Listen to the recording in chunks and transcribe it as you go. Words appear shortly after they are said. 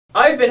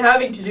I've been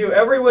having to do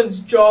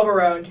everyone's job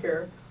around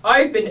here.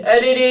 I've been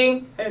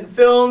editing and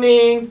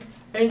filming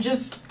and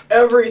just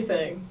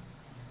everything.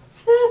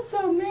 That's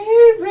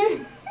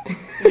amazing.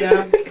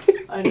 Yeah,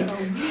 I know.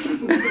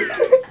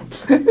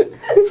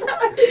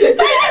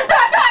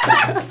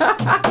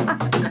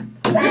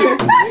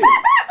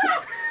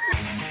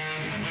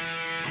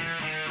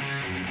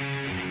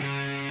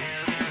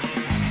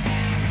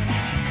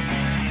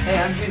 Hey,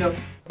 I'm Gino.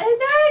 And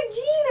I'm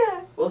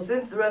Gina. Well,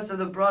 since the rest of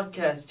the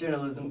broadcast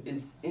journalism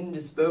is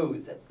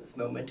indisposed at this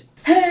moment.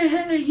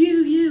 Hey,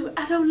 you,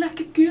 I don't like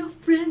a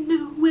girlfriend,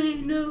 no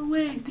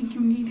way, think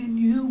you need a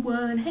new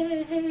one.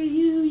 Hey,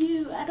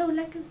 you, I don't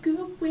like a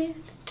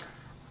girlfriend.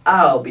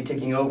 I'll be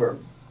taking over.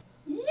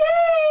 Yay!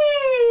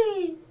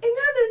 In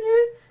other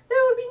news, there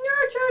will be no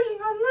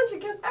charging on lunch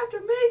accounts after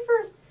May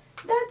 1st.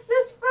 That's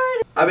this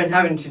Friday. I've been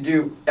having to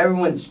do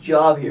everyone's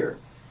job here.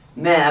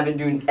 Man, I've been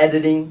doing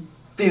editing,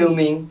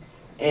 filming,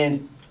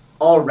 and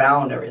all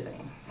around everything.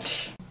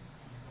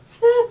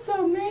 That's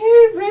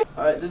amazing.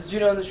 Alright, this is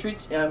Gino on the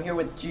streets, and I'm here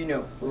with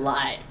Gino,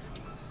 live.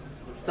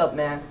 What's up,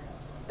 man?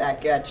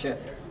 Back at ya.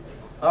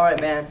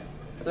 Alright, man.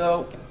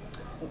 So,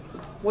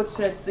 what's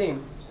tonight's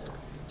theme?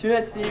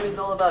 Tonight's theme is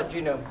all about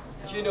Gino.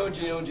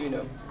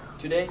 Gino.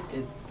 Today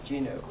is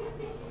Gino.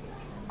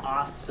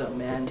 Awesome,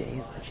 man.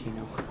 Today is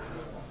Gino.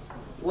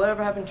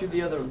 Whatever happened to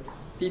the other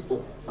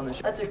people on the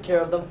show? I took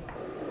care of them.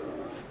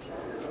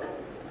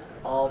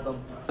 All of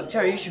them.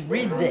 Terry, you should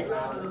read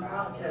this.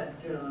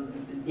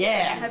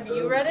 Yeah. Have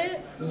you read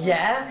it?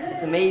 Yeah?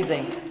 It's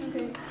amazing.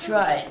 Okay.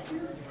 Try it.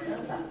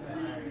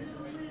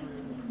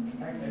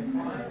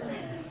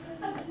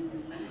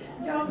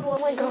 Oh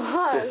my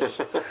gosh.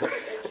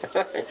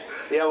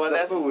 Yeah, well,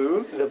 that's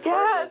balloon. the part.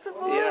 Yeah, it's a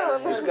balloon.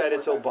 Yeah, he's got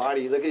his whole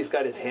body. Look, he's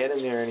got his head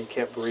in there and he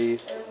can't breathe.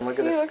 Look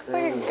at He the looks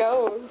like screen. a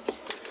ghost.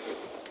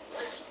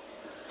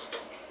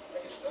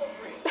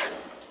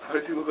 How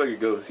does he look like a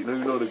ghost? You don't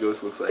even know what a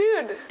ghost looks like.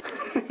 Dude.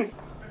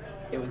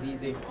 It was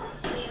easy.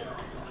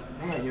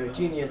 Man, you're a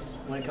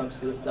genius when it comes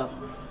to this stuff.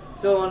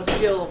 So on a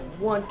scale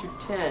of 1 to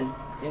 10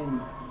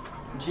 in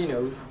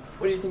Geno's,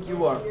 what do you think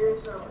you are?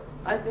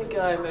 I think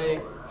I'm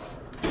a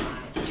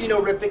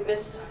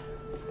Gino-rificness.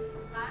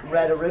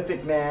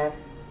 Radorific, man.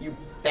 You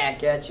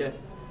back at ya.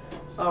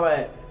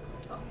 Alright.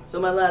 So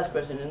my last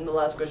question, and the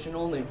last question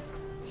only.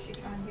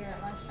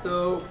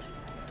 So,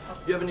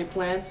 you have any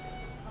plans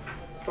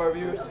for our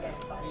viewers?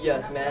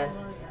 Yes, man.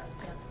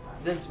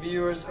 This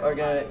viewers are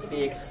gonna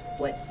be it's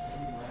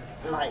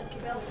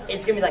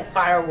gonna be like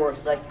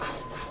fireworks, like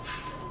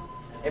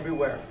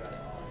everywhere.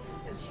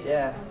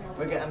 Yeah,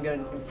 I'm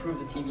gonna improve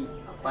the TV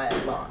by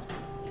a lot.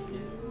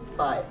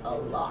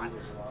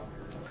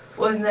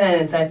 Wasn't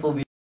that an insightful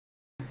view?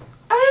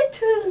 I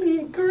totally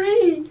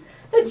agree.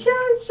 The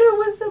challenge show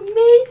was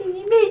amazing.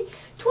 He made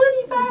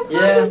 $2,500.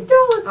 Yeah,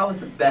 that was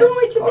the best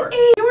Going to part. the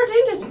A. You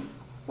weren't in it,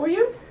 were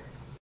you?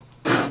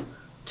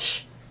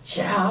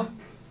 Yeah.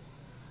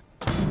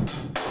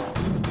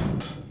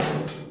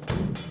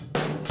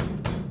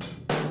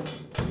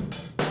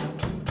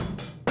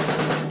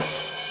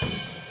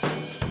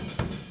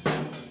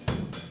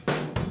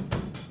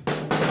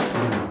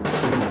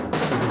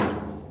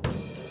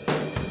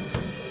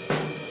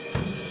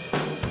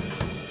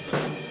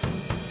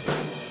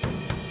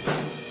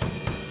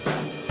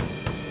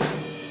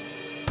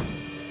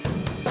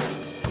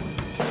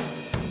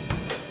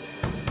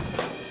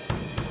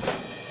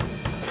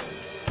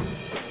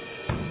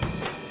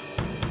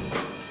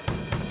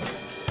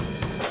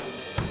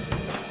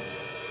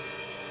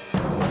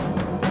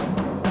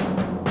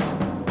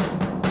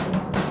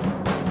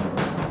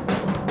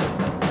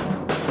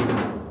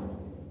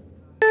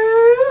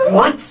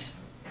 What?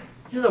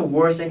 You're the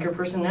worst anchor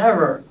person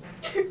ever.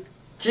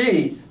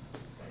 Jeez.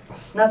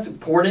 Not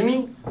supporting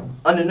me?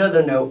 On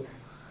another note,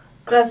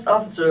 class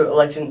officer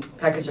election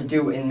packets are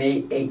due in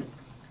May 8th.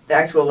 The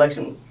actual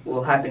election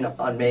will happen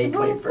on May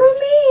 21st. Vote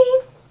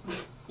for me.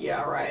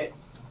 Yeah, right.